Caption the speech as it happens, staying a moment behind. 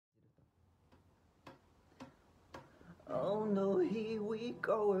Oh no, here we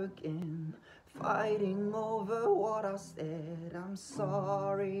go again, fighting over what I said. I'm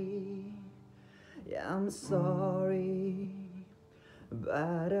sorry, yeah, I'm sorry.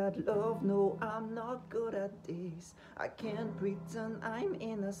 But at love, no, I'm not good at this. I can't pretend I'm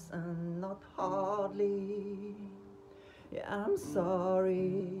innocent, not hardly. Yeah, I'm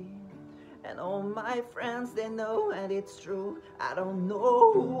sorry. And all my friends, they know, and it's true. I don't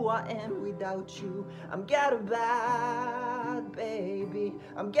know who I am without you. I'm ghetto bad, baby.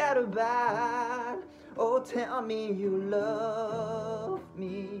 I'm ghetto bad. Oh, tell me you love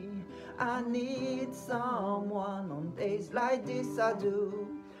me. I need someone on days like this, I do.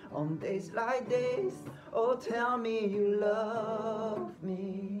 On days like this, oh, tell me you love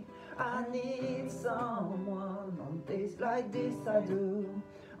me. I need someone on days like this, I do.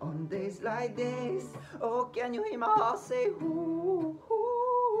 On days like this, oh, can you hear my heart say ooh,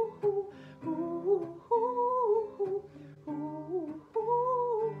 ooh, ooh, ooh, ooh, ooh,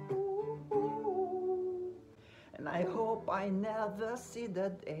 ooh, ooh. And I hope I never see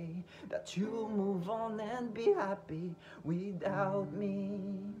the day that you move on and be happy without me,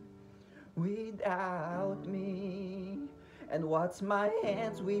 without me. And what's my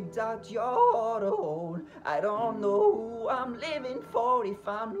hands without your heart to hold? I don't know who I'm living for if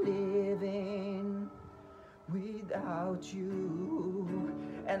I'm living without you.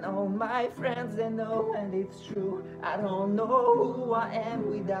 And all my friends, they know, and it's true. I don't know who I am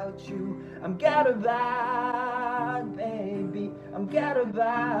without you. I'm ghetto bad, baby. I'm ghetto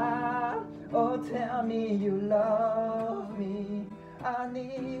bad. Oh, tell me you love me. I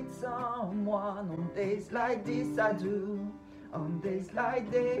need someone on days like this, I do. On days like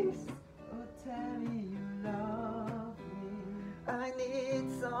this, oh, tell me you love me. I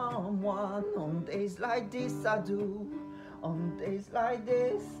need someone on days like this, I do. On days like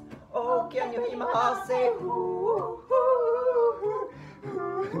this, oh, can you hear my heart say ooh, ooh,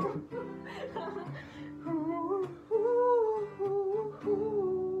 ooh, ooh.